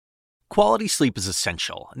Quality sleep is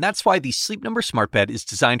essential, and that's why the Sleep Number Smart Bed is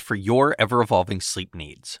designed for your ever-evolving sleep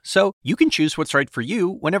needs. So you can choose what's right for you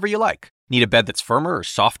whenever you like. Need a bed that's firmer or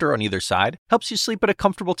softer on either side? Helps you sleep at a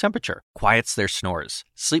comfortable temperature. Quiets their snores.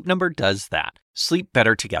 Sleep Number does that. Sleep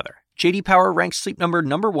better together. J.D. Power ranks Sleep Number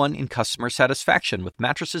 #1 in customer satisfaction with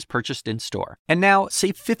mattresses purchased in-store. And now,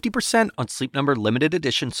 save 50% on Sleep Number limited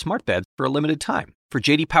edition smart beds for a limited time. For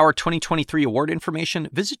J.D. Power 2023 award information,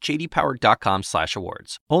 visit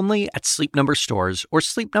jdpower.com/awards. Only at Sleep Number stores or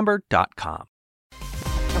sleepnumber.com.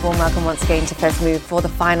 A warm welcome once again to First Move for the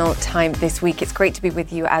final time this week. It's great to be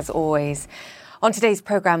with you as always. On today's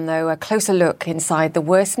programme, though, a closer look inside the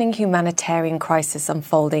worsening humanitarian crisis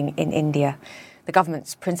unfolding in India. The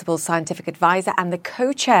government's principal scientific advisor and the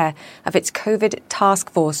co-chair of its COVID task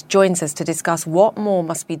force joins us to discuss what more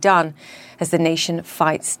must be done as the nation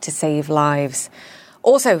fights to save lives.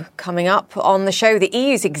 Also coming up on the show, the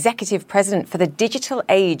EU's executive president for the digital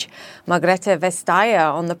age, Margrethe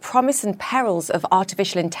Vestager, on the promise and perils of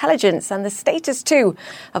artificial intelligence and the status, too,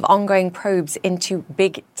 of ongoing probes into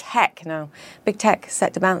big tech. Now, big tech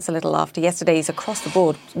set to bounce a little after yesterday's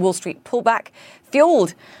across-the-board Wall Street pullback,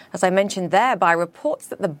 fueled, as I mentioned there, by reports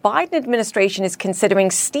that the Biden administration is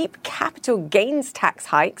considering steep capital gains tax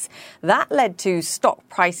hikes. That led to stock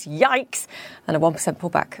price yikes and a 1%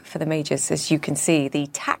 pullback for the majors, as you can see. The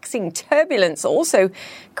taxing turbulence also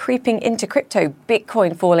creeping into crypto,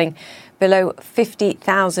 Bitcoin falling below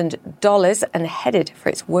 $50,000 and headed for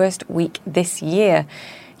its worst week this year.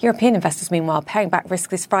 European investors, meanwhile, paring back risk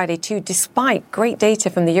this Friday too, despite great data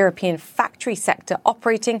from the European factory sector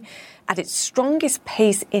operating at its strongest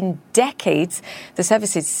pace in decades. The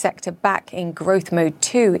services sector back in growth mode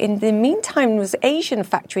too. In the meantime, was Asian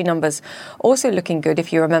factory numbers also looking good,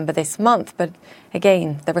 if you remember, this month. But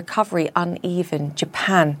again, the recovery uneven.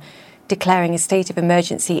 Japan declaring a state of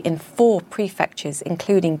emergency in 4 prefectures,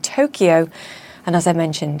 including Tokyo. And as I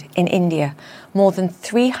mentioned, in India, more than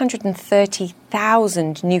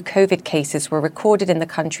 330,000 new COVID cases were recorded in the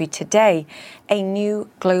country today, a new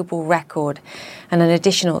global record, and an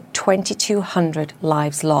additional 2,200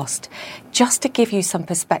 lives lost. Just to give you some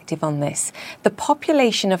perspective on this, the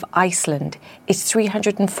population of Iceland is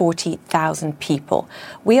 340,000 people.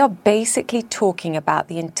 We are basically talking about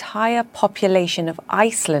the entire population of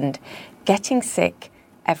Iceland getting sick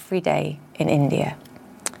every day in India.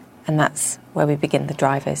 And that's where we begin the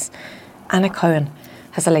drivers. Anna Cohen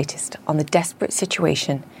has the latest on the desperate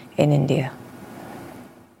situation in India.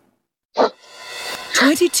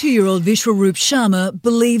 22-year-old Vishwaroop Sharma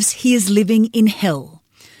believes he is living in hell.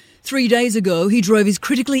 3 days ago, he drove his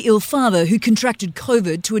critically ill father, who contracted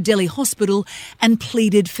COVID, to a Delhi hospital and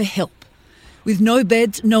pleaded for help. With no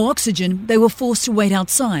beds, no oxygen, they were forced to wait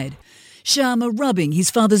outside. Sharma rubbing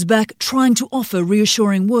his father's back, trying to offer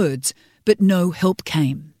reassuring words, but no help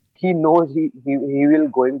came. He knows he will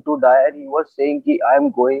going to die, and he was saying, I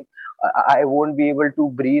won't be able to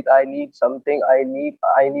breathe. I need something. I need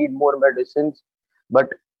more medicines,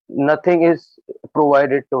 but nothing is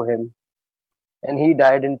provided to him. And he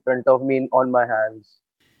died in front of me on my hands.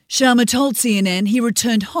 Sharma told CNN he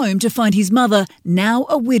returned home to find his mother, now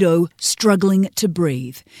a widow, struggling to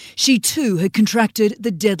breathe. She too had contracted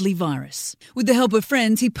the deadly virus. With the help of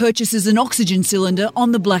friends, he purchases an oxygen cylinder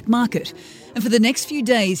on the black market. And for the next few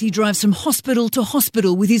days, he drives from hospital to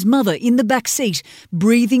hospital with his mother in the back seat,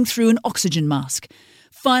 breathing through an oxygen mask.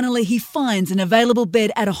 Finally, he finds an available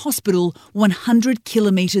bed at a hospital 100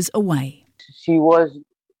 kilometres away. She was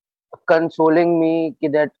consoling me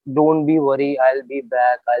that don't be worried, I'll be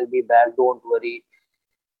back, don't worry.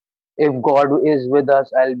 If God is with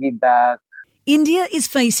us, I'll be back. India is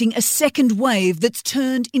facing a second wave that's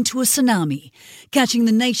turned into a tsunami, catching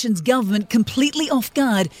the nation's government completely off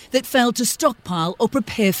guard that failed to stockpile or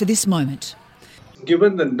prepare for this moment.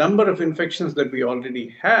 Given the number of infections that we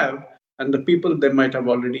already have and the people they might have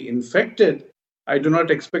already infected, I do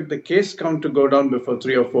not expect the case count to go down before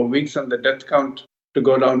 3 or 4 weeks and the death count to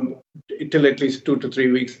go down till at least 2 to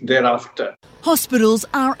 3 weeks thereafter. Hospitals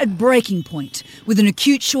are at breaking point with an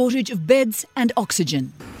acute shortage of beds and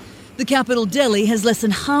oxygen. The capital, Delhi, has less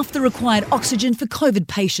than half the required oxygen for COVID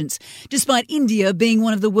patients, despite India being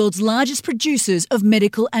one of the world's largest producers of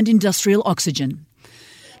medical and industrial oxygen.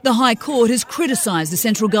 The High Court has criticised the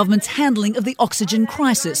central government's handling of the oxygen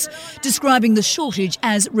crisis, describing the shortage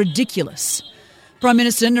as ridiculous. Prime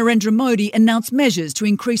Minister Narendra Modi announced measures to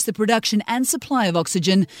increase the production and supply of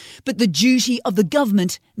oxygen, but the duty of the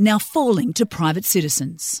government now falling to private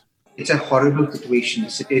citizens. It's a horrible situation.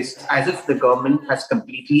 It is as if the government has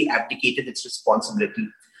completely abdicated its responsibility.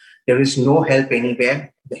 There is no help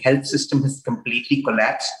anywhere. The health system has completely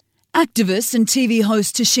collapsed. Activist and TV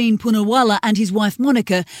host Tashin Poonawalla and his wife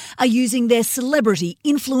Monica are using their celebrity,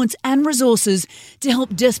 influence and resources to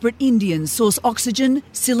help desperate Indians source oxygen,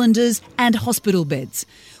 cylinders and hospital beds,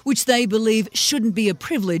 which they believe shouldn't be a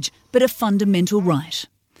privilege but a fundamental right.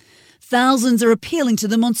 Thousands are appealing to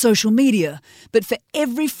them on social media, but for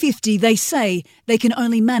every 50 they say they can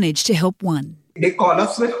only manage to help one. They call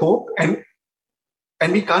us with hope and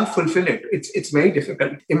we can't fulfill it. It's very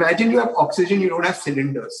difficult. Imagine you have oxygen, you don't have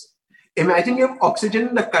cylinders. Imagine you have oxygen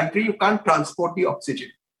in the country, you can't transport the oxygen.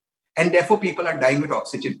 And therefore people are dying with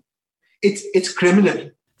oxygen. It's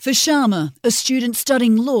criminal. For Sharma, a student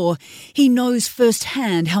studying law, he knows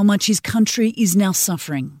firsthand how much his country is now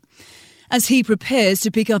suffering. As he prepares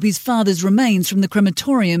to pick up his father's remains from the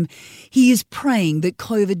crematorium, he is praying that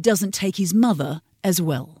COVID doesn't take his mother as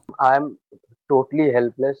well. I'm totally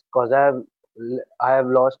helpless because I have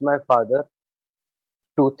lost my father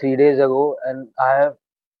 2-3 days ago, and I have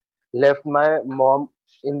left my mom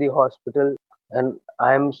in the hospital, and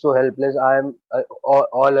I am so helpless. I am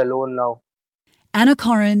all alone now. Anna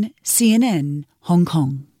Corrin, CNN, Hong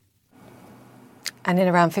Kong. And in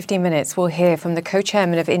around 15 minutes, we'll hear from the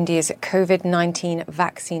co-chairman of India's COVID-19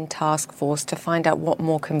 vaccine task force to find out what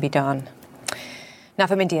more can be done. Now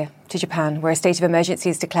from India to Japan, where a state of emergency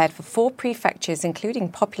is declared for 4 prefectures, including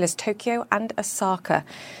populous Tokyo and Osaka.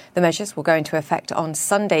 The measures will go into effect on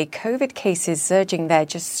Sunday. COVID cases surging there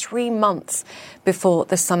just 3 months before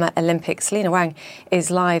the Summer Olympics. Selena Wang is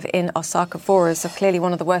live in Osaka for us, so clearly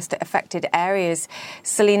one of the worst affected areas.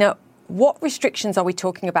 Selena, what restrictions are we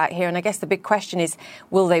talking about here? And I guess the big question is,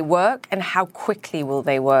 will they work and how quickly will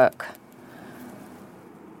they work?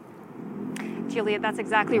 Julia, that's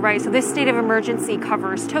exactly right. So this state of emergency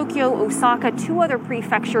covers Tokyo, Osaka, 2 other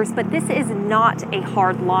prefectures, but this is not a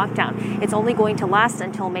hard lockdown. It's only going to last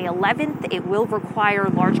until May 11th. It will require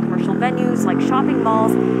large commercial venues like shopping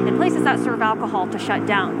malls and places that serve alcohol to shut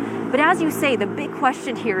down. But as you say, the big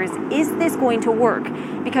question here is this going to work?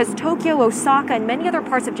 Because Tokyo, Osaka, and many other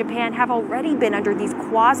parts of Japan have already been under these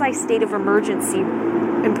quasi-state of emergency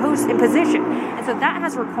imposition. And so that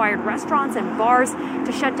has required restaurants and bars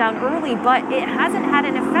to shut down early, but it hasn't had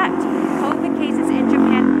an effect. COVID cases in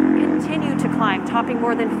Japan continue to climb, topping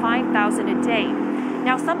more than 5,000 a day.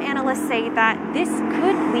 Now, some analysts say that this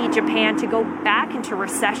could lead Japan to go back into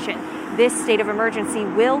recession. This state of emergency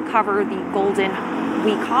will cover the Golden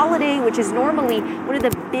Week holiday, which is normally one of the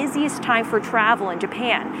busiest times for travel in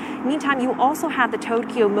Japan. Meantime, you also have the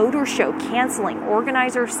Tokyo Motor Show canceling.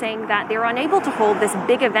 Organizers saying that they're unable to hold this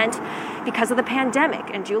big event because of the pandemic.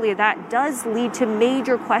 And Julia, that does lead to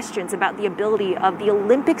major questions about the ability of the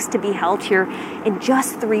Olympics to be held here in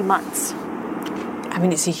just 3 months. I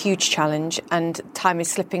mean, it's a huge challenge and time is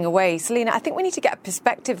slipping away. Selena, I think we need to get a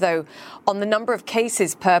perspective, though, on the number of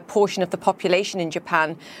cases per portion of the population in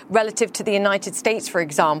Japan relative to the United States, for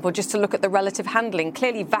example, just to look at the relative handling.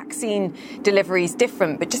 Clearly, vaccine delivery is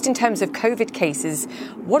different, but just in terms of COVID cases,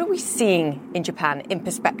 what are we seeing in Japan in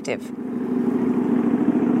perspective?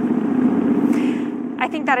 I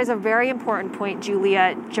think that is a very important point,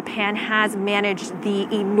 Julia. Japan has managed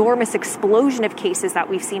the enormous explosion of cases that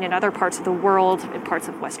we've seen in other parts of the world, in parts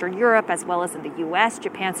of Western Europe, as well as in the U.S.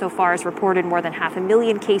 Japan so far has reported more than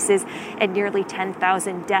 500,000 cases and nearly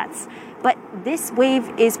 10,000 deaths. But this wave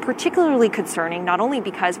is particularly concerning, not only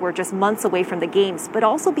because we're just months away from the games, but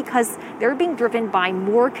also because they're being driven by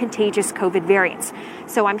more contagious COVID variants.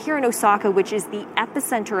 So I'm here in Osaka, which is the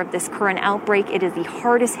epicenter of this current outbreak. It is the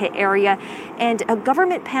hardest hit area. And a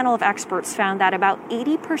government panel of experts found that about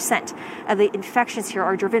 80% of the infections here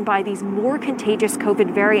are driven by these more contagious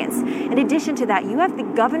COVID variants. In addition to that, you have the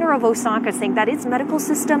governor of Osaka saying that its medical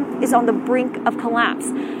system is on the brink of collapse.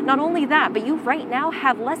 Not only that, but you right now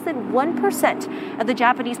have less than 1% of the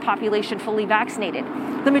Japanese population fully vaccinated.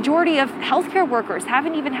 The majority of healthcare workers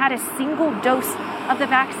haven't even had a single dose of the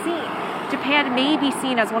vaccine. Japan may be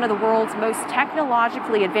seen as one of the world's most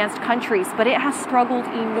technologically advanced countries, but it has struggled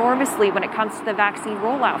enormously when it comes to the vaccine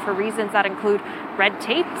rollout for reasons that include red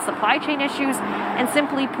tape, supply chain issues, and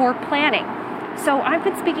simply poor planning. So I've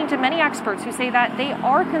been speaking to many experts who say that they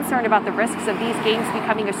are concerned about the risks of these games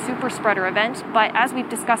becoming a super spreader event. But as we've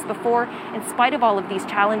discussed before, in spite of all of these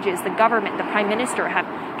challenges, the government, the prime minister have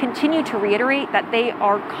continued to reiterate that they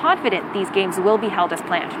are confident these games will be held as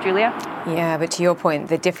planned. Julia? Yeah, but to your point,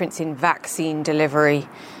 the difference in vaccine delivery,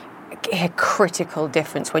 a critical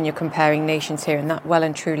difference when you're comparing nations here, and that well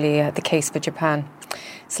and truly the case for Japan.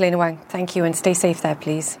 Selena Wang, thank you, and stay safe there,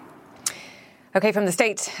 please. Okay, from the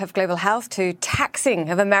state of global health to taxing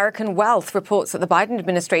of American wealth, reports that the Biden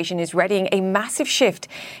administration is readying a massive shift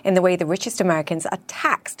in the way the richest Americans are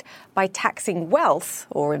taxed by taxing wealth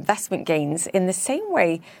or investment gains in the same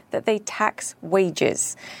way that they tax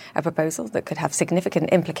wages. A proposal that could have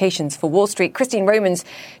significant implications for Wall Street. Christine Romans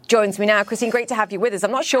joins me now. Christine, great to have you with us.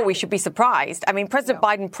 I'm not sure we should be surprised. I mean, President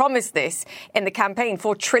Biden promised this in the campaign,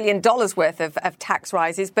 $4 trillion worth of tax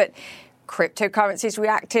rises, but cryptocurrencies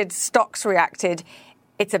reacted, stocks reacted.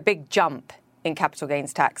 It's a big jump in capital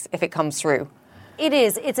gains tax if it comes through. It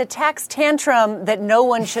is. It's a tax tantrum that no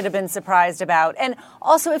one should have been surprised about. And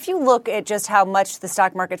also, if you look at just how much the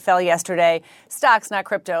stock market fell yesterday, stocks, not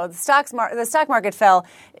crypto, the stock market fell.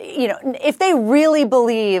 You know, if they really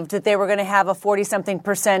believed that they were going to have a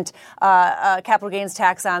 40-something% capital gains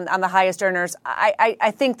tax on the highest earners,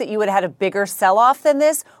 I think that you would have had a bigger sell-off than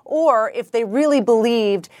this. Or if they really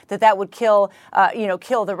believed that would kill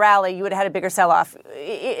the rally, you would have had a bigger sell-off.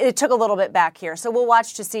 It took a little bit back here. So we'll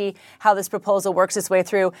watch to see how this proposal works its way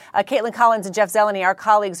through. Caitlin Collins and Jeff Zeleny, our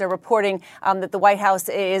colleagues, are reporting that the White House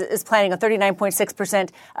is planning a 39.6%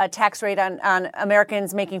 tax rate on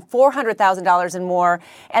Americans making $400,000 and more,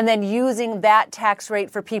 and then using that tax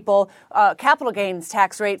rate for people, capital gains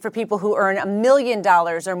tax rate for people who earn $1 million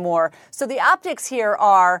or more. So the optics here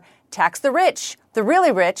are tax the rich, the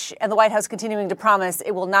really rich, and the White House continuing to promise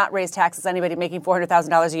it will not raise taxes on anybody making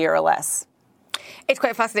 $400,000 a year or less. It's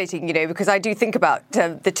quite fascinating, you know, because I do think about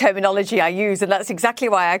the terminology I use, and that's exactly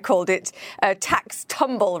why I called it tax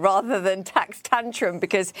tumble rather than tax tantrum,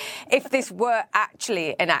 because if this were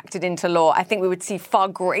actually enacted into law, I think we would see far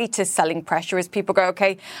greater selling pressure as people go,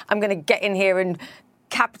 OK, I'm going to get in here and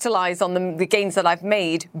capitalize on the gains that I've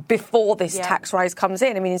made before this tax rise comes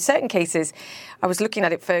in. I mean, in certain cases, I was looking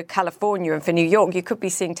at it for California and for New York, you could be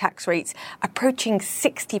seeing tax rates approaching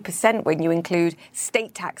 60% when you include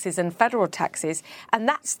state taxes and federal taxes. And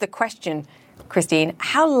that's the question, Christine.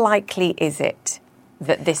 How likely is it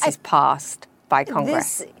that this is passed by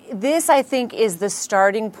Congress? This, I think, is the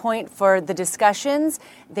starting point for the discussions.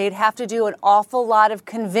 They'd have to do an awful lot of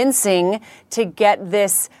convincing to get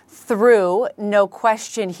this through, no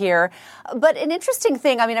question here. But an interesting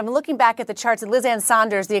thing, I mean, I'm looking back at the charts, and Liz Ann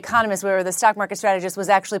Saunders, the economist, where the stock market strategist, was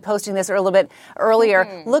actually posting this a little bit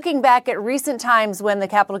earlier. Looking back at recent times when the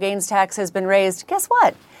capital gains tax has been raised, guess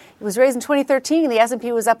what? It was raised in 2013, and the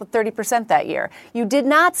S&P was up with 30% that year. You did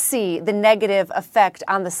not see the negative effect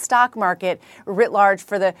on the stock market writ large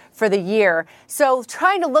for the year. So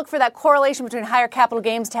trying to look for that correlation between higher capital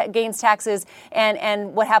gains taxes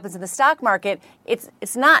and what happens in the stock market,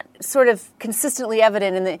 it's not sort of consistently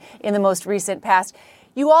evident in the most recent past.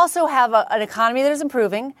 You also have an economy that is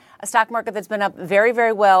improving, a stock market that's been up very,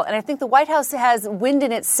 very well. And I think the White House has wind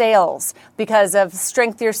in its sails because of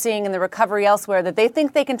strength you're seeing in the recovery elsewhere, that they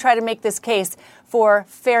think they can try to make this case for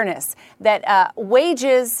fairness, that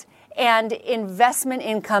wages and investment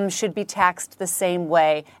income should be taxed the same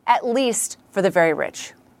way, at least for the very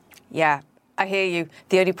rich. Yeah. I hear you.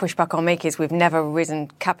 The only pushback I'll make is we've never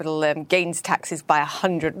risen capital gains taxes by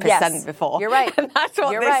 100% before. You're right. And that's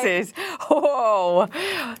what this is. Oh,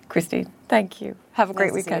 Christine, thank you. Have a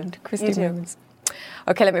great weekend. Christine Romans.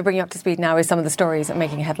 OK, let me bring you up to speed now with some of the stories that are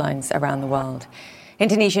making headlines around the world.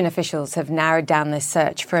 Indonesian officials have narrowed down their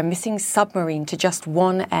search for a missing submarine to just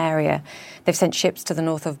one area. They've sent ships to the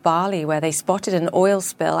north of Bali, where they spotted an oil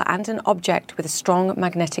spill and an object with a strong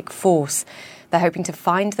magnetic force. They're hoping to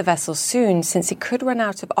find the vessel soon, since it could run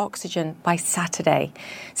out of oxygen by Saturday.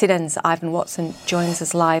 CNN's Ivan Watson joins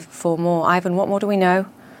us live for more. Ivan, what more do we know?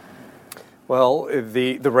 Well,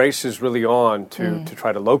 the race is really on to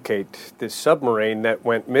try to locate this submarine that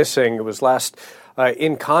went missing. It was last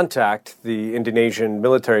in contact, the Indonesian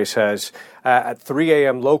military says, at 3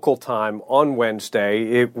 a.m. local time on Wednesday.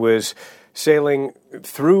 It was sailing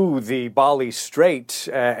through the Bali Strait,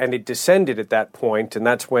 and it descended at that point, and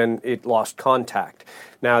that's when it lost contact.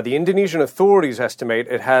 Now, the Indonesian authorities estimate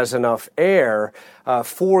it has enough air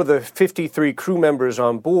for the 53 crew members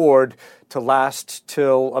on board to last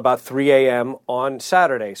till about 3 a.m. on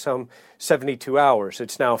Saturday, some 72 hours.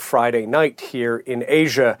 It's now Friday night here in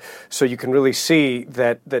Asia, so you can really see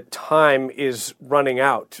that time is running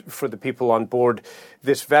out for the people on board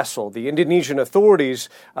this vessel. The Indonesian authorities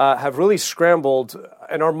have really scrambled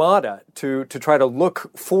an armada to try to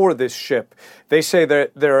look for this ship. They say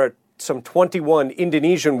that there are some 21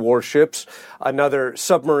 Indonesian warships, another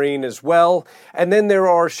submarine as well. And then there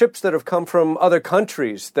are ships that have come from other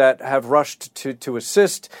countries that have rushed to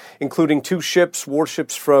assist, including 2 ships,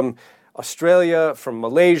 warships from Australia, from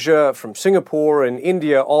Malaysia, from Singapore and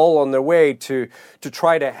India, all on their way to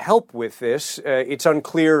try to help with this. It's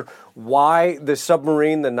unclear why the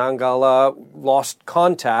submarine, the Nanggala, lost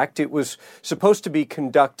contact. It was supposed to be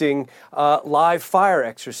conducting live fire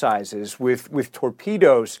exercises with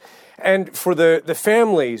torpedoes. And for the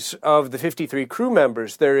families of the 53 crew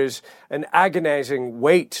members, there is an agonizing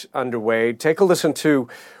wait underway. Take a listen to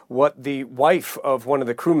what the wife of one of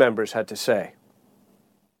the crew members had to say.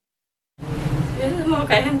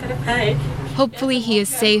 Hopefully he is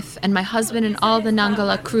safe, and my husband and all the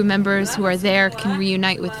Nanggala crew members who are there can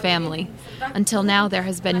reunite with family. Until now, there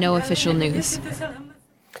has been no official news.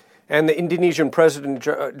 And the Indonesian President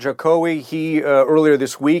Jokowi, he earlier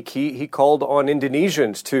this week, he called on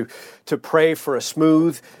Indonesians to pray for a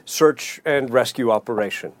smooth search and rescue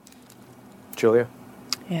operation. Julia?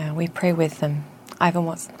 Yeah, we pray with them. Ivan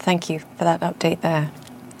Watson, thank you for that update there.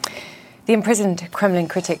 The imprisoned Kremlin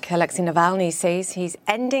critic Alexei Navalny says he's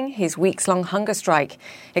ending his weeks-long hunger strike.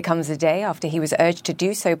 It comes a day after he was urged to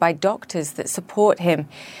do so by doctors that support him.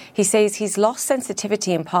 He says he's lost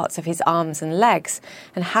sensitivity in parts of his arms and legs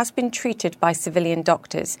and has been treated by civilian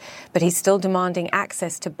doctors, but he's still demanding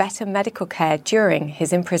access to better medical care during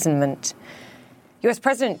his imprisonment. US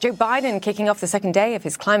President Joe Biden, kicking off the second day of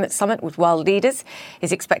his climate summit with world leaders,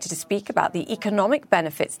 is expected to speak about the economic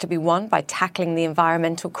benefits to be won by tackling the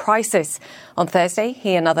environmental crisis. On Thursday,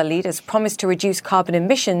 he and other leaders promised to reduce carbon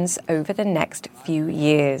emissions over the next few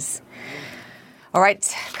years. All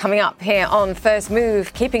right, coming up here on First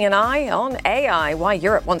Move, keeping an eye on AI, why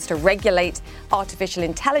Europe wants to regulate artificial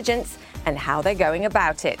intelligence and how they're going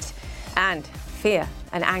about it. And fear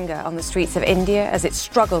and anger on the streets of India as it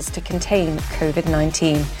struggles to contain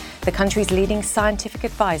COVID-19. The country's leading scientific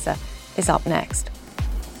advisor is up next.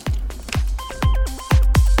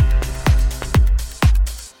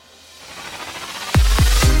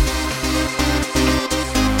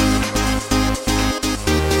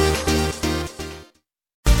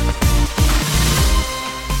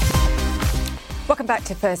 Welcome back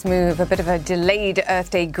to First Move. A bit of a delayed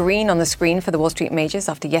Earth Day green on the screen for the Wall Street majors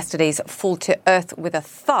after yesterday's fall to earth with a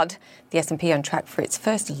thud. The S&P on track for its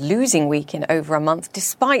first losing week in over a month,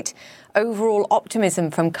 despite overall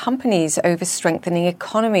optimism from companies over strengthening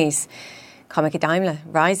economies. Carnegie Daimler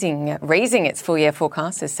raising its full-year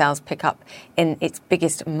forecast as sales pick up in its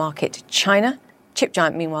biggest market, China. Chip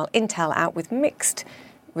giant, meanwhile, Intel out with mixed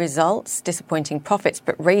results, disappointing profits,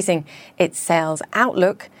 but raising its sales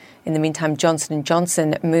outlook. In the meantime, Johnson &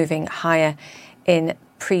 Johnson moving higher in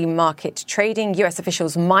pre-market trading. US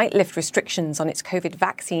officials might lift restrictions on its COVID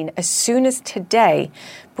vaccine as soon as today,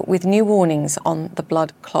 but with new warnings on the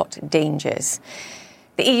blood clot dangers.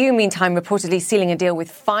 The EU, meantime, reportedly sealing a deal with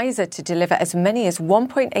Pfizer to deliver as many as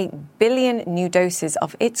 1.8 billion new doses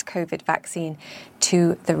of its COVID vaccine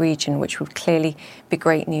to the region, which would clearly be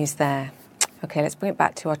great news there. OK, let's bring it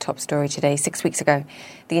back to our top story today. 6 weeks ago,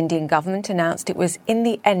 the Indian government announced it was in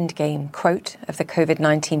the end game, quote, of the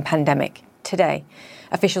COVID-19 pandemic. Today,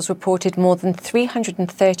 officials reported more than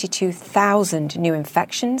 332,000 new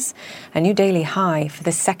infections, a new daily high for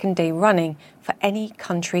the second day running for any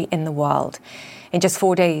country in the world. In just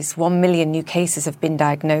 4 days, 1 million new cases have been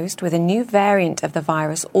diagnosed, with a new variant of the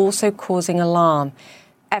virus also causing alarm.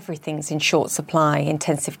 Everything's in short supply: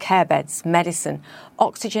 intensive care beds, medicine,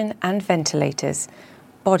 oxygen and ventilators.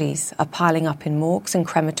 Bodies are piling up in morgues and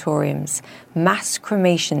crematoriums. Mass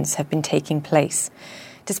cremations have been taking place.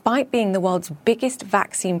 Despite being the world's biggest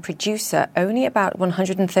vaccine producer, only about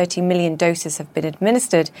 130 million doses have been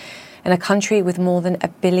administered in a country with more than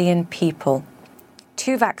 1 billion people.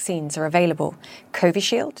 2 vaccines are available: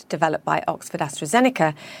 Covishield, developed by Oxford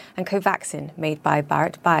AstraZeneca, and Covaxin, made by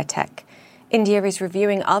Bharat Biotech. India is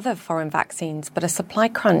reviewing other foreign vaccines, but a supply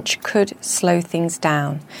crunch could slow things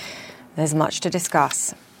down. There's much to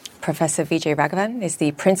discuss. Professor Vijay Raghavan is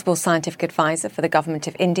the Principal Scientific Advisor for the Government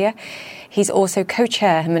of India. He's also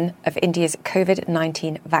co-chairman of India's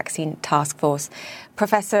COVID-19 Vaccine Task Force.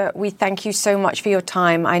 Professor, we thank you so much for your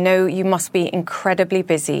time. I know you must be incredibly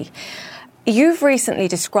busy. You've recently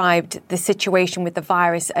described the situation with the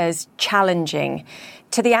virus as challenging.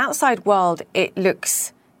 To the outside world, it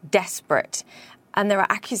looks desperate, and there are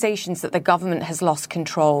accusations that the government has lost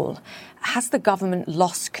control. Has the government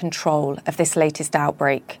lost control of this latest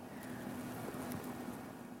outbreak?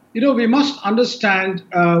 We must understand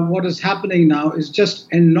what is happening now is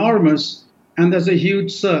just enormous, and there's a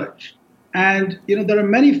huge surge. And, there are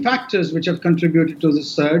many factors which have contributed to the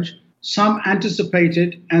surge, some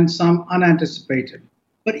anticipated and some unanticipated.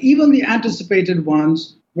 But even the anticipated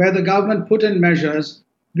ones, where the government put in measures,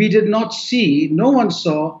 no one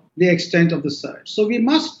saw the extent of the surge. So we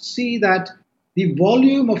must see that the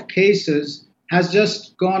volume of cases has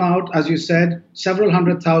just gone out, as you said, several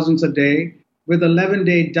hundred thousands a day with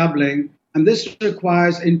 11-day doubling. And this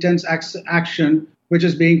requires intense action, which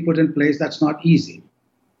is being put in place. That's not easy.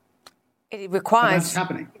 It requires. That's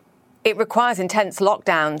happening. It requires intense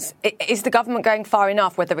lockdowns. Is the government going far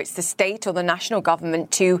enough, whether it's the state or the national government,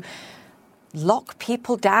 to lock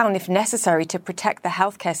people down if necessary to protect the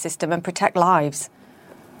healthcare system and protect lives?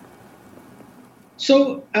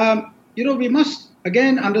 So, we must,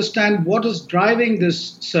 again, understand what is driving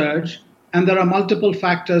this surge. And there are multiple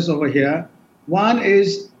factors over here. One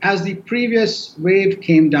is, as the previous wave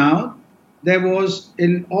came down, there was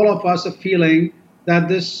in all of us a feeling that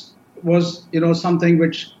this was, something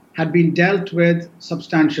which had been dealt with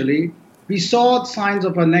substantially. We saw signs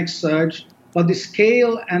of a next surge, but the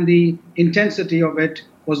scale and the intensity of it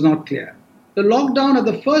was not clear. The lockdown at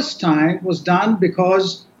the first time was done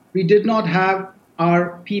because we did not have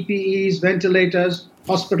our PPEs, ventilators,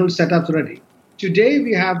 hospital setups ready. Today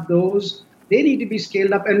we have those. They need to be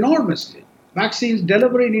scaled up enormously. Vaccines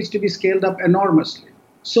delivery needs to be scaled up enormously.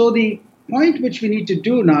 So the point which we need to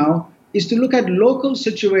do now is to look at local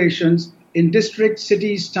situations in districts,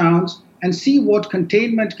 cities, towns, and see what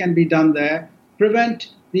containment can be done there, prevent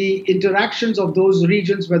the interactions of those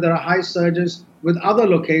regions where there are high surges with other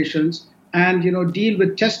locations, and deal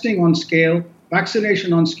with testing on scale,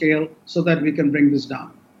 vaccination on scale, so that we can bring this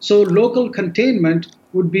down. So local containment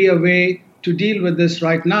would be a way to deal with this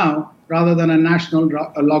right now rather than a national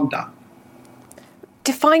lockdown.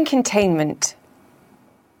 Define containment,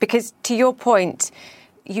 because to your point,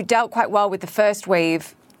 you dealt quite well with the first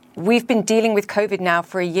wave. We've been dealing with COVID now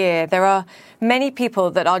for a year. There are many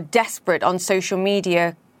people that are desperate on social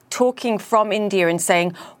media talking from India and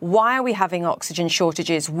saying, why are we having oxygen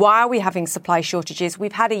shortages? Why are we having supply shortages?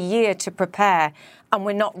 We've had a year to prepare and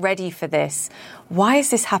we're not ready for this. Why is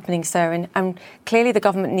this happening, sir? And clearly the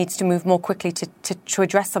government needs to move more quickly to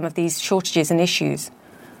address some of these shortages and issues.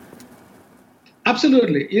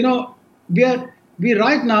 Absolutely. We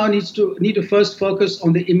right now need to first focus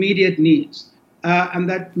on the immediate needs and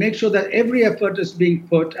that make sure that every effort is being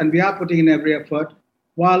put, and we are putting in every effort,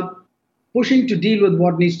 while pushing to deal with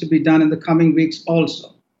what needs to be done in the coming weeks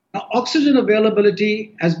also. Now, oxygen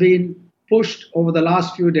availability has been pushed over the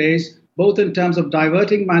last few days, both in terms of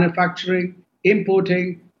diverting manufacturing,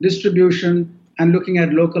 importing, distribution, and looking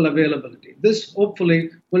at local availability. This hopefully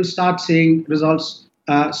will start seeing results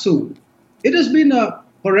soon. It has been a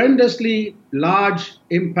horrendously large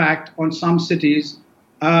impact on some cities.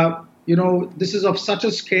 This is of such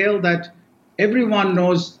a scale that everyone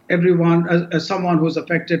knows everyone as someone who's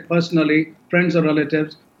affected personally, friends or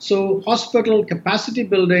relatives. So hospital capacity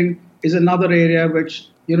building is another area which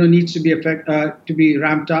needs to be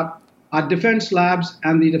ramped up. Our defense labs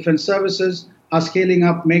and the defense services are scaling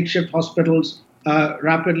up makeshift hospitals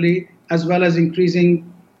rapidly, as well as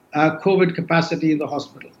increasing COVID capacity in the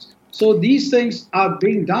hospitals. So these things are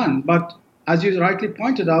being done. But as you rightly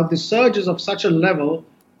pointed out, the surge is of such a level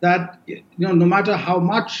that no matter how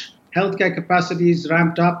much healthcare capacity is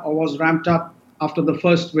ramped up or was ramped up after the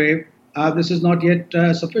first wave, this is not yet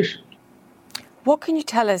sufficient. What can you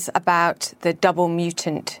tell us about the double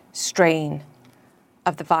mutant strain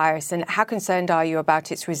of the virus, and how concerned are you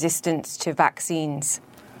about its resistance to vaccines?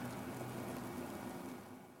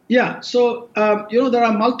 Yeah, so, there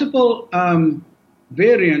are multiple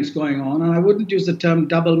variants going on, and I wouldn't use the term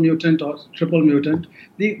double mutant or triple mutant.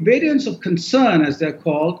 The variants of concern, as they're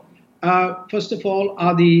called, first of all,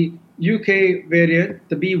 are the UK variant,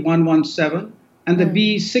 the B117, and the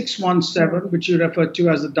B617, which you refer to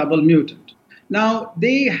as the double mutant. Now,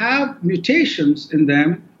 they have mutations in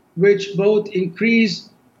them which both increase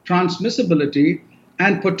transmissibility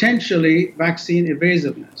and potentially vaccine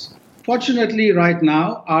evasiveness. Fortunately, right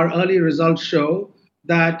now, our early results show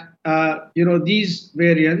that these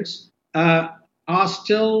variants are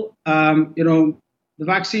still, the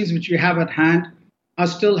vaccines which we have at hand are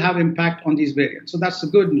still have impact on these variants. So that's the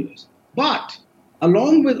good news. But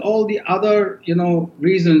along with all the other,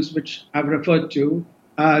 reasons which I've referred to,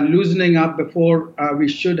 loosening up before we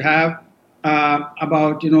should have,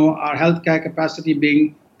 about, our healthcare capacity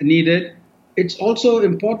being needed, it's also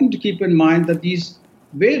important to keep in mind that these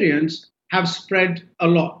variants have spread a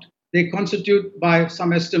lot. They constitute, by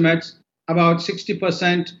some estimates, about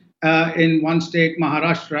 60% in one state,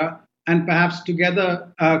 Maharashtra, and perhaps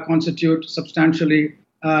together constitute substantially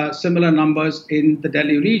similar numbers in the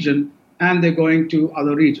Delhi region, and they're going to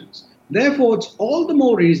other regions. Therefore, it's all the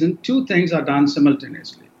more reason two things are done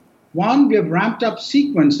simultaneously. One, we have ramped up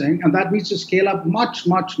sequencing, and that needs to scale up much,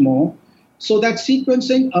 much more, so that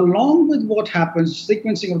sequencing, along with what happens,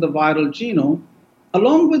 sequencing of the viral genome,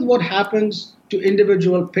 along with what happens to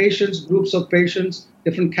individual patients, groups of patients,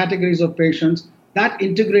 different categories of patients, that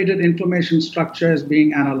integrated information structure is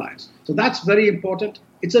being analyzed. So that's very important.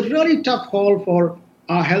 It's a really tough call for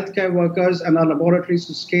our healthcare workers and our laboratories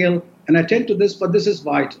to scale and attend to this, but this is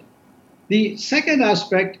vital. The second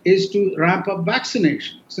aspect is to ramp up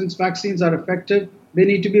vaccination. Since vaccines are effective, they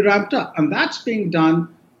need to be ramped up. And that's being done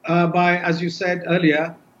by, as you said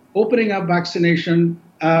earlier, opening up vaccination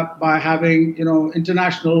by having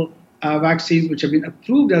international vaccines which have been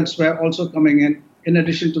approved elsewhere also coming in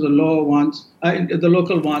addition to the local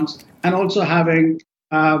ones, and also having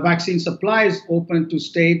vaccine supplies open to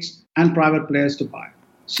states and private players to buy.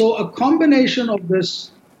 So a combination of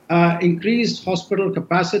this increased hospital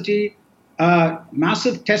capacity,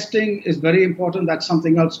 massive testing is very important. That's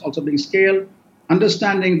something else also being scaled.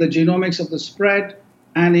 Understanding the genomics of the spread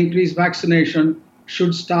and increased vaccination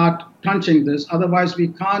should start crunching this. Otherwise, we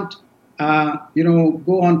can't,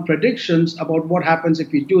 go on predictions about what happens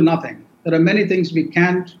if we do nothing. There are many things we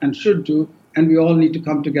can and should do, and we all need to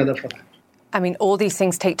come together for that. I mean, all these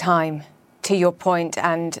things take time, to your point,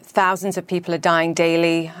 and thousands of people are dying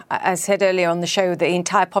daily. I said earlier on the show, the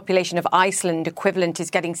entire population of Iceland equivalent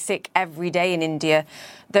is getting sick every day in India.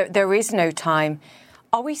 There is no time.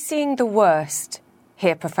 Are we seeing the worst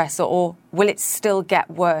here, Professor, or will it still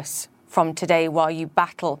get worse from today while you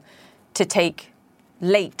battle to take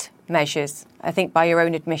late measures? I think by your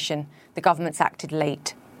own admission, the government's acted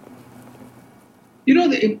late.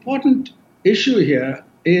 The important issue here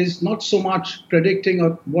is not so much predicting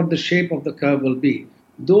what the shape of the curve will be.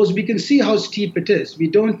 Those we can see how steep it is. We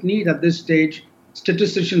don't need at this stage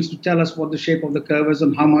statisticians to tell us what the shape of the curve is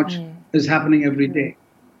and how much is happening every day.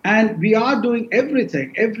 And we are doing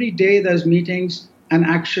everything. Every day there's meetings and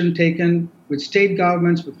action taken with state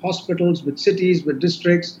governments, with hospitals, with cities, with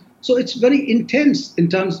districts. So it's very intense in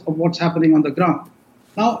terms of what's happening on the ground.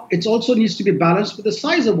 Now, it also needs to be balanced with the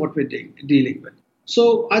size of what we're dealing with.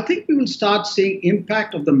 So I think we will start seeing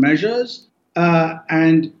impact of the measures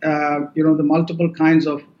and the multiple kinds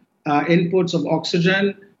of inputs of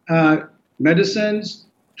oxygen, medicines,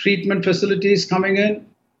 treatment facilities coming in.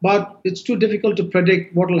 But it's too difficult to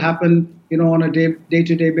predict what will happen, on a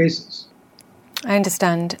day-to-day basis. I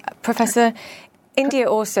understand. Professor, India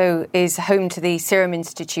also is home to the Serum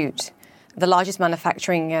Institute, the largest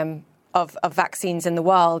manufacturing of vaccines in the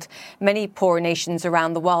world. Many poorer nations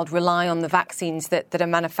around the world rely on the vaccines that are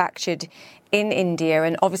manufactured in India.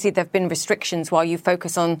 And obviously there have been restrictions while you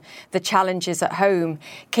focus on the challenges at home.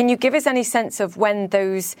 Can you give us any sense of when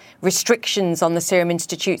those restrictions on the Serum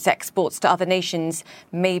Institute's exports to other nations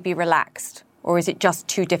may be relaxed? Or is it just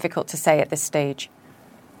too difficult to say at this stage?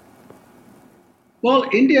 Well,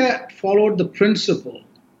 India followed the principle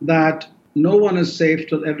that no one is safe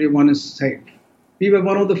till everyone is safe. We were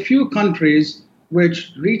one of the few countries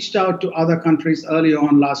which reached out to other countries early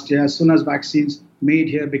on last year as soon as vaccines made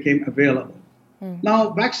here became available. Now,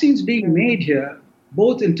 vaccines being made here,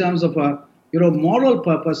 both in terms of a moral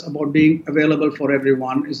purpose about being available for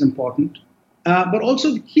everyone is important, but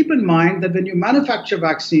also keep in mind that when you manufacture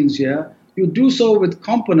vaccines here, you do so with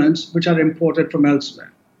components which are imported from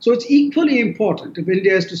elsewhere. So it's equally important, if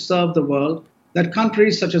India is to serve the world, that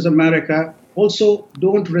countries such as America also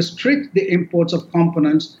don't restrict the imports of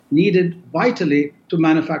components needed vitally to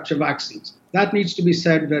manufacture vaccines. That needs to be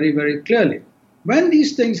said very, very clearly. When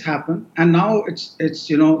these things happen, and now it's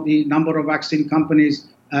the number of vaccine companies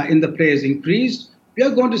in the play is increased, we are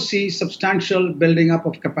going to see substantial building up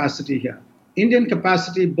of capacity here. Indian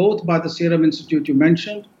capacity, both by the Serum Institute you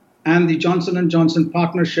mentioned and the Johnson & Johnson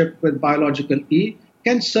partnership with Biological E,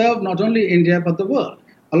 can serve not only India but the world,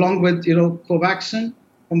 along with Covaxin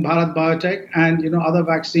from Bharat Biotech and other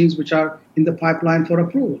vaccines which are in the pipeline for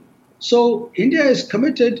approval. So India is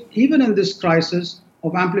committed, even in this crisis,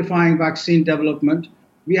 of amplifying vaccine development.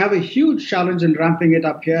 We have a huge challenge in ramping it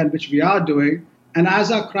up here, and which we are doing. And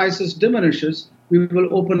as our crisis diminishes, we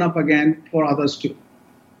will open up again for others too.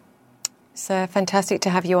 Sir, fantastic to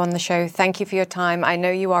have you on the show. Thank you for your time. I know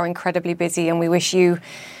you are incredibly busy, and we wish you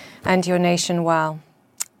and your nation well.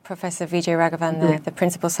 Professor Vijay Raghavan, the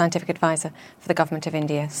Principal Scientific Advisor for the Government of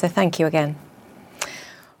India. So thank you again.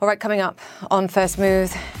 All right, coming up on First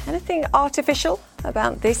Move, anything artificial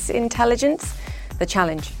about this intelligence? The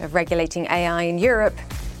challenge of regulating AI in Europe.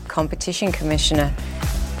 Competition Commissioner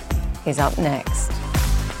is up next.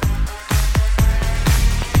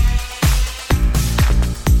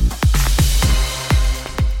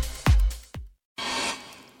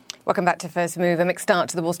 Welcome back to First Move. A mixed start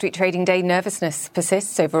to the Wall Street trading day. Nervousness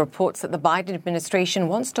persists over reports that the Biden administration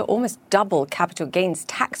wants to almost double capital gains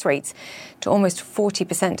tax rates to almost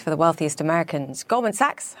 40% for the wealthiest Americans. Goldman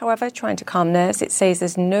Sachs, however, trying to calm nerves. It says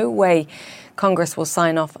there's no way Congress will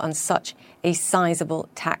sign off on such a sizable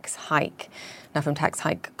tax hike. Now, from tax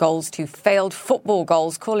hike goals to failed football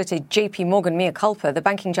goals, call it a JP Morgan mea culpa. The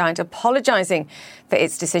banking giant apologising for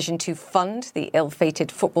its decision to fund the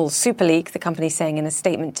ill-fated Football Super League. The company saying in a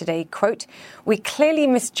statement today, quote, "We clearly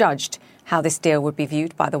misjudged how this deal would be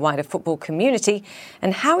viewed by the wider football community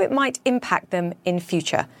and how it might impact them in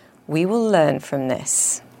future. We will learn from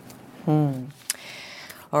this."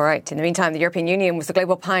 All right. In the meantime, the European Union was the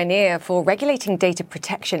global pioneer for regulating data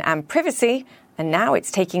protection and privacy. And now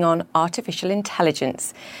it's taking on artificial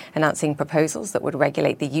intelligence, announcing proposals that would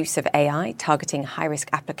regulate the use of AI, targeting high-risk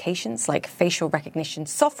applications like facial recognition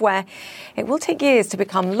software. It will take years to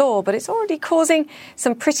become law, but it's already causing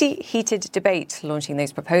some pretty heated debate. Launching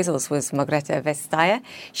those proposals was Margrethe Vestager.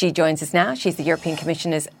 She joins us now. She's the European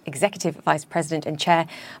Commissioner's Executive Vice President and Chair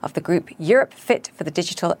of the group Europe Fit for the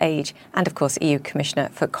Digital Age, and, of course, EU Commissioner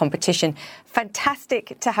for Competition.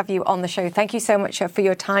 Fantastic to have you on the show. Thank you so much for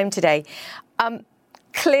your time today.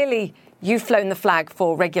 Clearly, you've flown the flag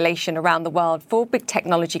for regulation around the world for big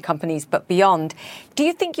technology companies, but beyond. Do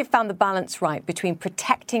you think you've found the balance right between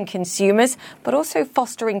protecting consumers, but also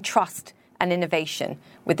fostering trust and innovation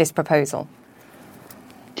with this proposal?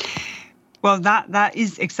 Well, that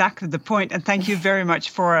is exactly the point. And thank you very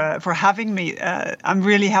much for having me. I'm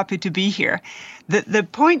really happy to be here. The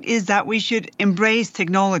point is that we should embrace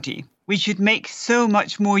technology. We should make so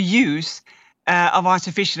much more use of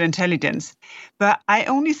artificial intelligence. But I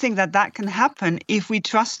only think that can happen if we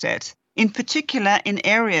trust it, in particular in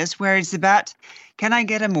areas where it's about, can I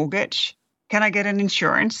get a mortgage? Can I get an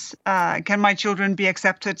insurance? Can my children be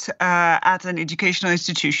accepted at an educational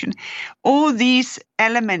institution? All these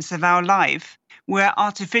elements of our life where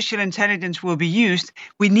artificial intelligence will be used,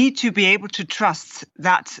 we need to be able to trust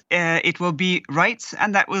that it will be right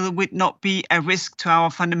and that would not be a risk to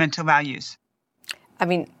our fundamental values. I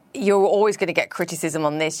mean, you're always going to get criticism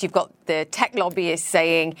on this. You've got the tech lobbyists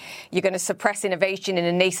saying you're going to suppress innovation in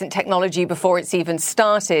a nascent technology before it's even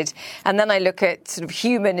started. And then I look at sort of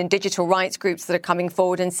human and digital rights groups that are coming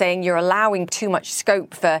forward and saying you're allowing too much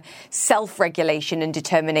scope for self-regulation and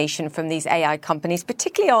determination from these AI companies,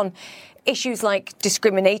 particularly on issues like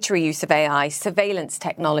discriminatory use of AI, surveillance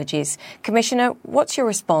technologies. Commissioner, what's your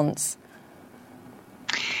response?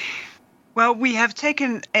 Well, we have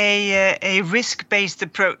taken a risk-based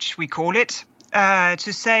approach, we call it,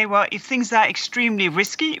 to say, well, if things are extremely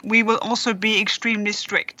risky, we will also be extremely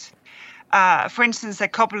strict. For instance, a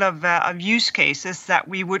couple of use cases that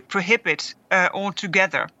we would prohibit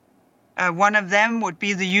altogether. One of them would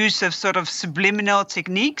be the use of sort of subliminal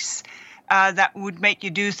techniques that would make you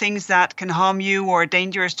do things that can harm you or are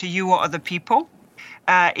dangerous to you or other people.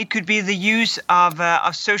 It could be the use of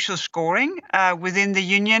social scoring within the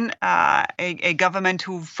union, a government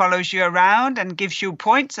who follows you around and gives you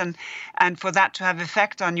points, and for that to have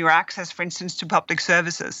effect on your access, for instance, to public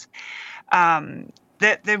services. The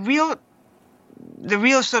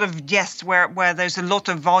real sort of yes, where there's a lot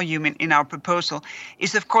of volume in our proposal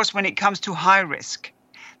is, of course, when it comes to high risk.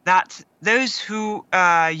 That those who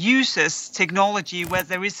uses technology where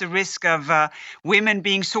there is a risk of women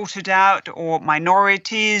being sorted out or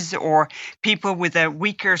minorities or people with a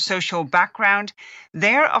weaker social background,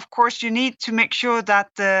 there, of course, you need to make sure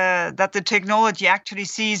that the technology actually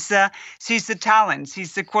sees the talent,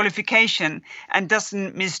 sees the qualification, and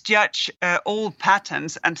doesn't misjudge old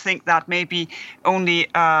patterns and think that maybe only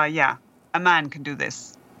a man can do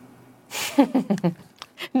this.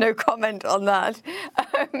 No comment on that.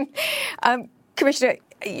 Commissioner,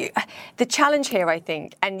 the challenge here, I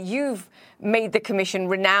think, and you've made the Commission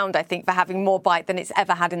renowned, I think, for having more bite than it's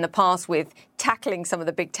ever had in the past with tackling some of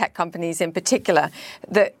the big tech companies in particular,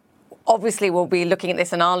 that obviously will be looking at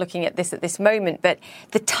this and are looking at this moment. But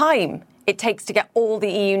the time it takes to get all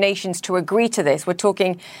the EU nations to agree to this, we're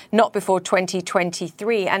talking not before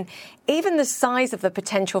 2023. And even the size of the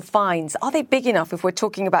potential fines, are they big enough if we're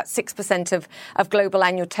talking about 6% of global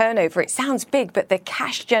annual turnover? It sounds big, but the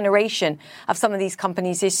cash generation of some of these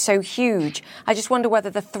companies is so huge. I just wonder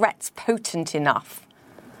whether the threat's potent enough.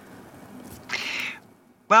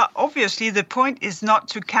 Well, obviously, the point is not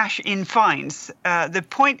to cash in fines. The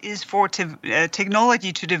point is for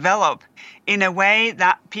technology to develop in a way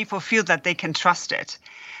that people feel that they can trust it.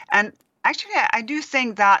 And Actually, I do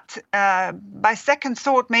think that by second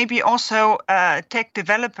thought, maybe also tech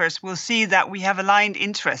developers will see that we have aligned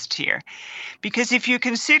interest here. Because if you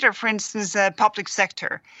consider, for instance, public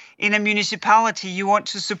sector, in a municipality, you want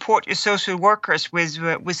to support your social workers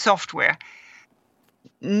with software.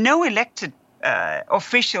 No elected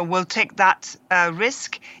official will take that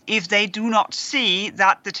risk if they do not see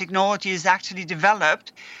that the technology is actually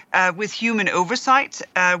developed with human oversight,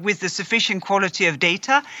 with the sufficient quality of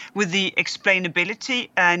data, with the explainability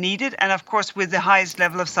needed, and of course with the highest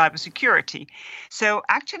level of cybersecurity. So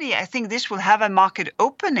actually, I think this will have a market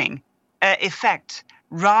opening effect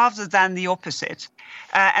rather than the opposite.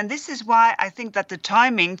 And this is why I think that the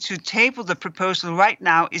timing to table the proposal right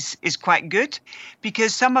now is quite good,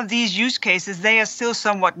 because some of these use cases, they are still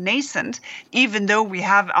somewhat nascent, even though we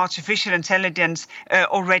have artificial intelligence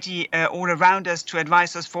already all around us to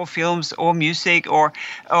advise us for films or music or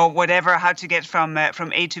whatever, how to get from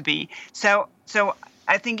A to B. So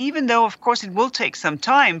I think even though, of course, it will take some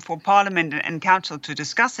time for Parliament and Council to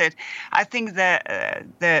discuss it, I think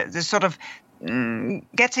the sort of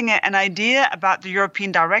getting an idea about the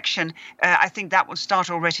European direction, I think that will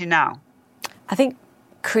start already now. I think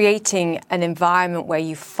creating an environment where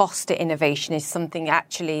you foster innovation is something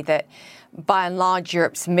actually that, by and large,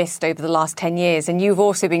 Europe's missed over the last 10 years. And you've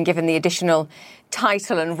also been given the additional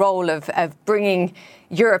title and role of bringing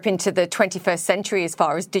Europe into the 21st century as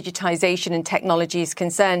far as digitization and technology is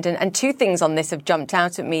concerned. And two things on this have jumped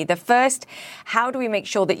out at me. The first, how do we make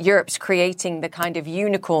sure that Europe's creating the kind of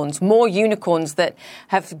unicorns, more unicorns that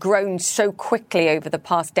have grown so quickly over the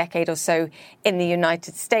past decade or so in the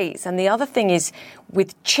United States? And the other thing is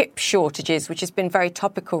with chip shortages, which has been very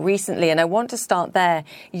topical recently. And I want to start there.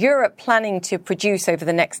 Europe planning to produce over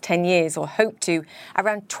the next 10 years, or hope to,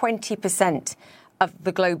 around 20% of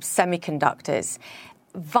the globe's semiconductors.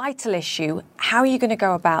 Vital issue. How are you going to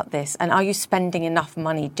go about this? And are you spending enough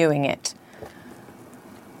money doing it?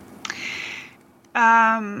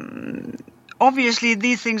 Obviously,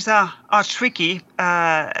 these things are tricky,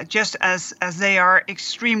 just as they are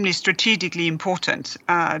extremely strategically important,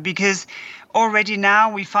 because already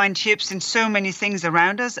now we find chips in so many things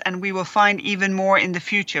around us, and we will find even more in the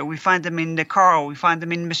future. We find them in the car, we find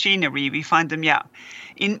them in machinery, we find them,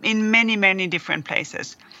 in many, many different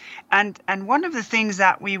places. And one of the things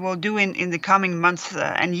that we will do in the coming months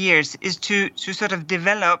and years is to sort of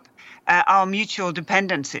develop our mutual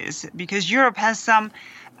dependencies, because Europe has some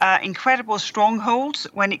incredible strongholds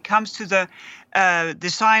when it comes to the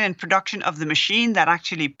design and production of the machine that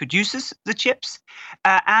actually produces the chips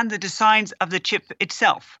and the designs of the chip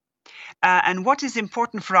itself. And what is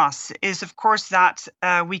important for us is, of course, that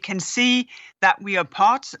we can see that we are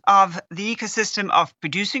part of the ecosystem of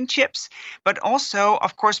producing chips, but also,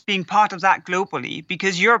 of course, being part of that globally,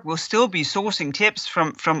 because Europe will still be sourcing chips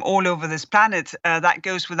from all over this planet. That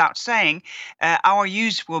goes without saying. Our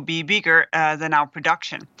use will be bigger than our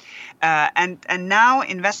production. And now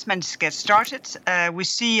investments get started. We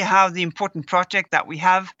see how the important project that we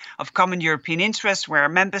have of common European interest, where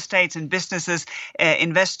member states and businesses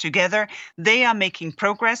invest together, they are making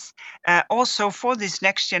progress. Also for this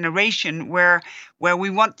next generation, where we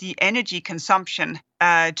want the energy consumption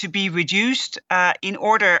to be reduced in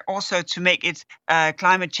order also to make it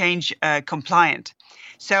climate change compliant.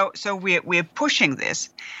 So we're pushing this.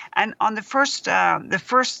 And on the first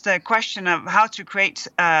question of how to create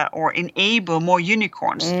or enable more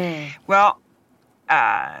unicorns,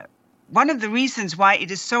 one of the reasons why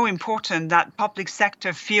it is so important that public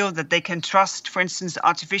sector feel that they can trust, for instance,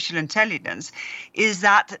 artificial intelligence, is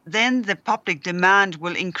that then the public demand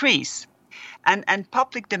will increase. And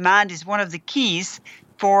public demand is one of the keys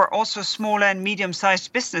for also smaller and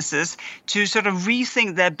medium-sized businesses to sort of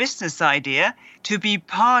rethink their business idea to be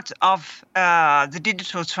part of the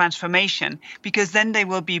digital transformation, because then they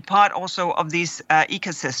will be part also of this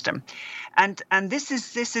ecosystem. And this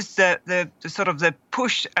is the sort of the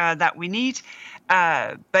push that we need,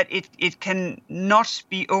 but it can not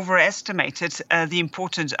be overestimated, the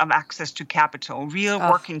importance of access to capital, real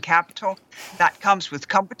working capital that comes with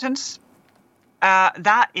competence.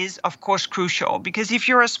 That is, of course, crucial, because if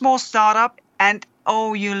you're a small startup and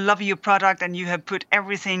you love your product and you have put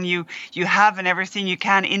everything you have and everything you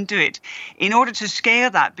can into it, in order to scale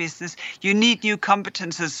that business, you need new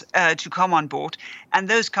competences to come on board. And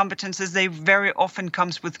those competences, they very often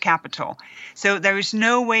comes with capital. So there is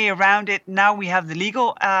no way around it. Now we have the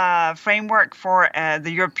legal framework for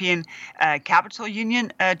the European Capital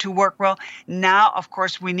Union to work well. Now, of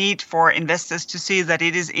course, we need for investors to see that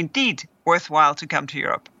it is indeed worthwhile to come to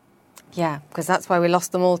Europe. Yeah, because that's why we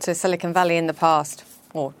lost them all to Silicon Valley in the past.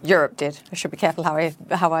 Or Europe did. I should be careful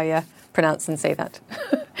how I pronounce and say that.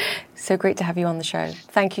 So great to have you on the show.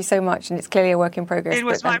 Thank you so much. And it's clearly a work in progress. It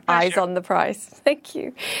was my pleasure. Eyes on the prize. Thank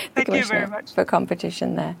you. Thank you very much. For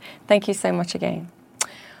competition there. Thank you so much again.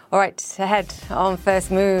 All right, ahead on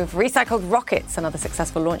First Move, recycled rockets, another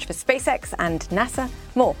successful launch for SpaceX and NASA.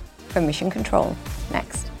 More from Mission Control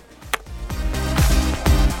next.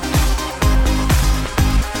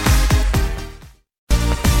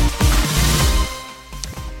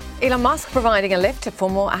 Elon Musk providing a lift to 4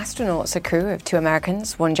 more astronauts, a crew of 2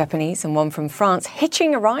 Americans, 1 Japanese and 1 from France,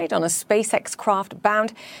 hitching a ride on a SpaceX craft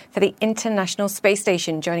bound for the International Space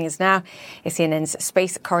Station. Joining us now is CNN's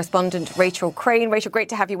space correspondent Rachel Crane. Rachel, great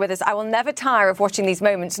to have you with us. I will never tire of watching these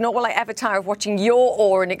moments, nor will I ever tire of watching your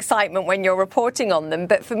awe and excitement when you're reporting on them.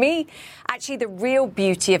 But for me, actually, the real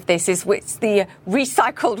beauty of this is the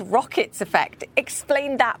recycled rockets effect.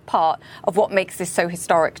 Explain that part of what makes this so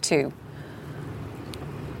historic too.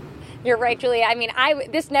 You're right, Julia. I mean,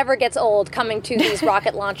 this never gets old coming to these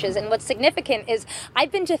rocket launches. And what's significant is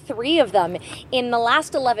I've been to 3 of them in the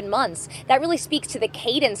last 11 months. That really speaks to the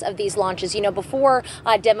cadence of these launches. You know, before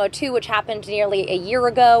Demo 2, which happened nearly a year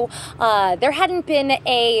ago, there hadn't been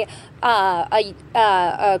a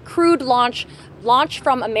crewed launch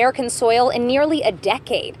from American soil in nearly a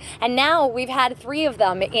decade. And now we've had 3 of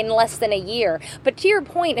them in less than a year. But to your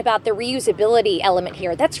point about the reusability element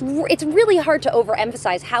here, it's really hard to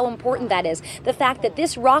overemphasize how important that is. The fact that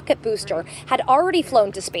this rocket booster had already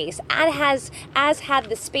flown to space, as had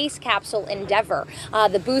the space capsule Endeavour.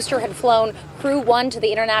 The booster had flown Crew 1 to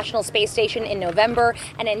the International Space Station in November,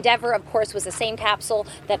 and Endeavour, of course, was the same capsule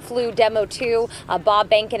that flew Demo 2, Bob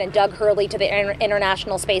Behnken and Doug Hurley to the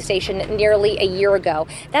International Space Station nearly a year ago.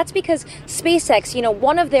 That's because SpaceX, you know,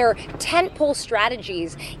 one of their tentpole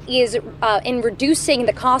strategies is in reducing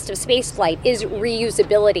the cost of spaceflight is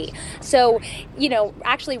reusability. So, you know,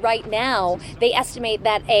 actually right now they estimate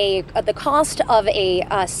that the cost of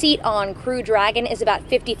a seat on Crew Dragon is about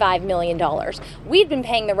 $55 million. We've been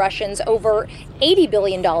paying the Russians over $80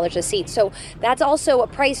 billion a seat. So that's also a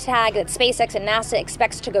price tag that SpaceX and NASA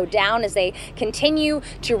expects to go down as they continue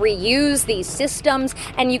to reuse these systems.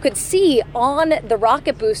 And you could see on the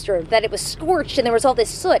rocket booster that it was scorched and there was all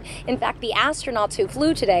this soot. In fact, the astronauts who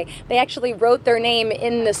flew today, they actually wrote their name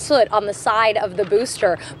in the soot on the side of the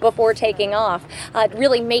booster before taking off,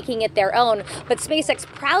 really making it their own. But SpaceX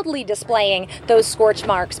proudly displaying those scorch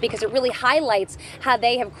marks because it really highlights how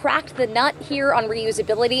they have cracked the nut here on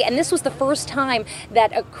reusability. And this was the first time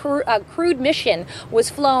that a crewed mission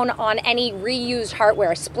was flown on any reused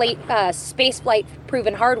hardware, spaceflight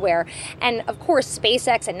proven hardware. And of course,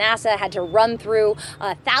 SpaceX and NASA had to run through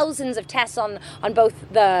thousands of tests on both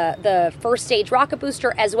the first stage rocket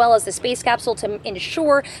booster as well as the space capsule to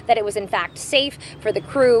ensure that it was in fact safe for the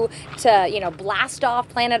crew to, you know, blast off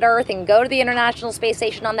planet Earth and go to the International Space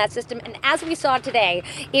Station on that system. And as we saw today,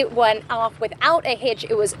 it went off without a hitch.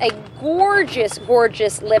 It was a gorgeous,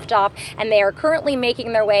 gorgeous liftoff, and they are currently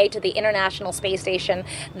making their way to the International Space Station.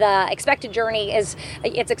 The expected journey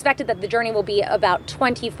it's expected that the journey will be about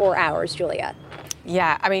 24 hours, Julia.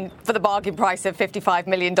 Yeah, I mean, for the bargain price of $55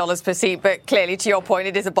 million per seat, but clearly, to your point,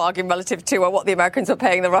 it is a bargain relative to what the Americans are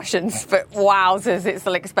paying the Russians. But wowzers, it's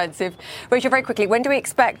still expensive. Rachel, very quickly, when do we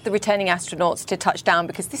expect the returning astronauts to touch down?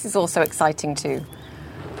 Because this is also exciting too.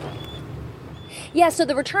 Yeah, so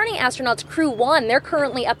the returning astronauts, Crew 1, they're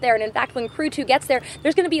currently up there. And in fact, when Crew 2 gets there,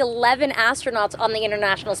 there's going to be 11 astronauts on the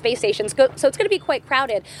International Space Station. So it's going to be quite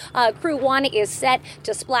crowded. Crew 1 is set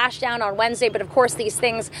to splash down on Wednesday. But of course, these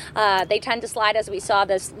things, they tend to slide, as we saw.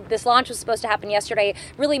 This launch was supposed to happen yesterday.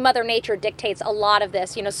 Really, Mother Nature dictates a lot of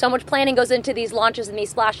this. You know, so much planning goes into these launches and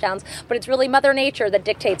these splashdowns. But it's really Mother Nature that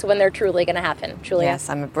dictates when they're truly going to happen. Julia? Yes,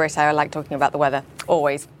 I'm a Brit. I like talking about the weather.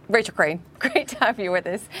 Always. Rachel Crane, great to have you with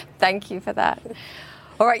us. Thank you for that.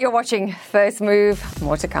 All right, you're watching First Move.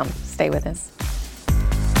 More to come. Stay with us.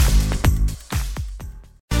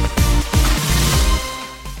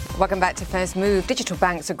 Welcome back to First Move. Digital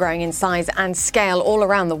banks are growing in size and scale all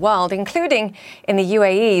around the world, including in the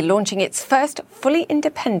UAE, launching its first fully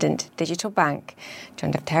independent digital bank.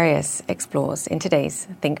 John Defterius explores in today's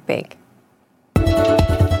Think Big.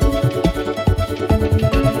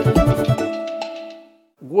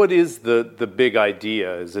 What is the big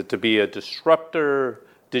idea? Is it to be a disruptor?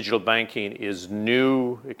 Digital banking is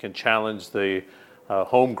new. It can challenge the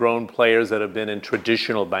homegrown players that have been in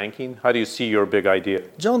traditional banking. How do you see your big idea?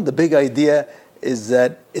 John, the big idea is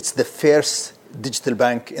that it's the first digital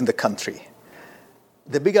bank in the country.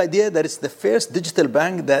 The big idea that it's the first digital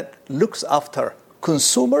bank that looks after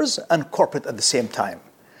consumers and corporate at the same time.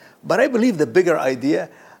 But I believe the bigger idea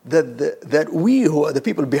that we, who are the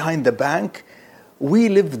people behind the bank, we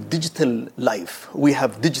live digital life. We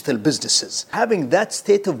have digital businesses. Having that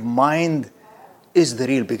state of mind is the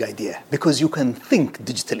real big idea because you can think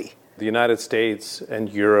digitally. The United States and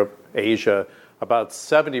Europe, Asia, about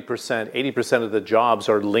 70%, 80% of the jobs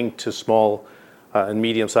are linked to small and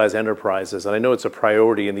medium-sized enterprises. And I know it's a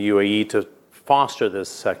priority in the UAE to foster this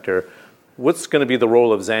sector. What's going to be the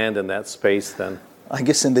role of Zand in that space then? I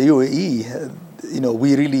guess in the UAE,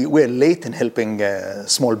 we're late in helping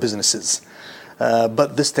small businesses.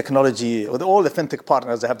 But this technology, with all the fintech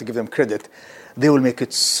partners, I have to give them credit, they will make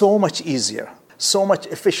it so much easier, so much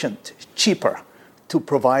efficient, cheaper to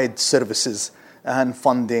provide services and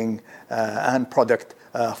funding and product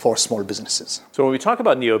for small businesses. So when we talk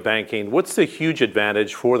about neobanking, what's the huge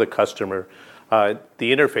advantage for the customer? The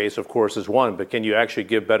interface, of course, is one, but can you actually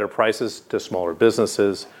give better prices to smaller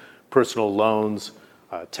businesses, personal loans,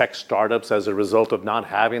 tech startups as a result of not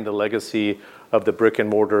having the legacy of the brick and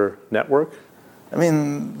mortar network? I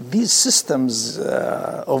mean, these systems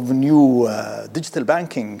of new digital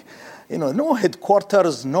banking, no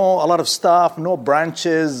headquarters, a lot of staff, no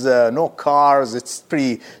branches, no cars. It's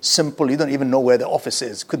pretty simple. You don't even know where the office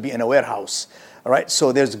is. Could be in a warehouse. All right.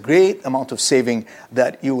 So there's a great amount of saving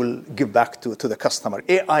that you will give back to the customer.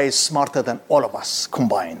 AI is smarter than all of us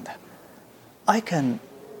combined. I can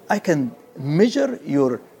measure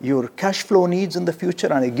your cash flow needs in the future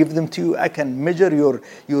and I give them to you. I can measure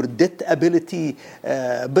your debt ability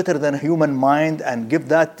better than a human mind and give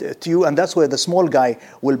that to you. And that's where the small guy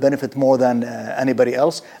will benefit more than anybody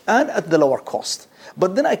else and at the lower cost.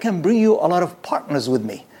 But then I can bring you a lot of partners with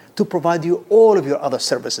me to provide you all of your other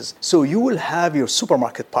services. So you will have your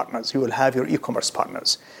supermarket partners, you will have your e-commerce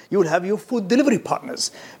partners, you will have your food delivery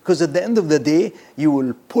partners, because at the end of the day, you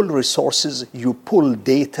will pull resources, you pull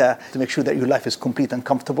data to make sure that your life is complete and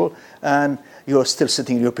comfortable, and you're still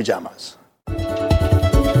sitting in your pajamas.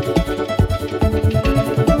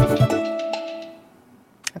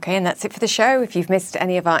 Okay, and that's it for the show. If you've missed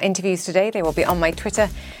any of our interviews today, they will be on my Twitter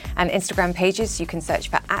and Instagram pages. You can search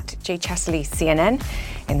for @JChatterleyCNN.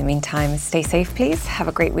 In the meantime, stay safe, please. Have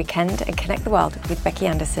a great weekend, and Connect the World with Becky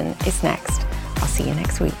Anderson is next. I'll see you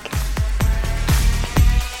next week.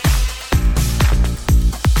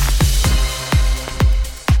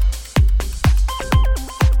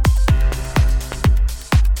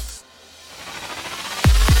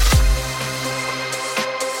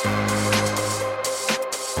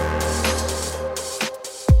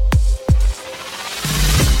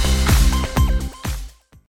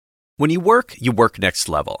 When you work next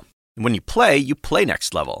level. And when you play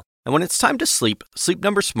next level. And when it's time to sleep, Sleep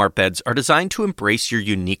Number smart beds are designed to embrace your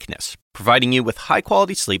uniqueness, providing you with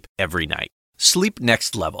high-quality sleep every night. Sleep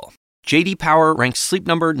next level. J.D. Power ranks Sleep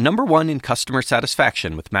Number #1 in customer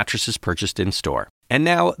satisfaction with mattresses purchased in-store. And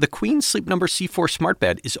now, the Queen Sleep Number C4 smart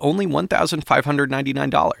bed is only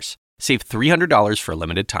 $1,599. Save $300 for a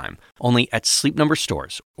limited time, only at Sleep Number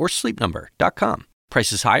stores or sleepnumber.com.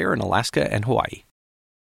 Prices higher in Alaska and Hawaii.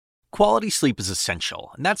 Quality sleep is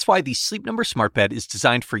essential, and that's why the Sleep Number smart bed is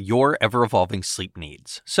designed for your ever-evolving sleep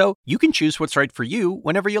needs. So you can choose what's right for you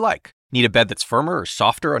whenever you like. Need a bed that's firmer or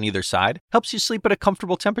softer on either side? Helps you sleep at a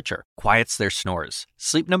comfortable temperature. Quiets their snores.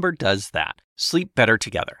 Sleep Number does that. Sleep better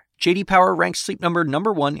together. J.D. Power ranks Sleep Number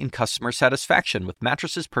 #1 in customer satisfaction with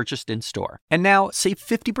mattresses purchased in-store. And now, save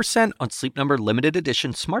 50% on Sleep Number limited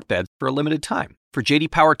edition smart beds for a limited time. For J.D.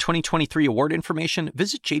 Power 2023 award information,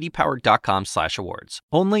 visit jdpower.com/awards.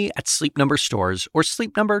 Only at Sleep Number stores or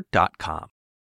sleepnumber.com.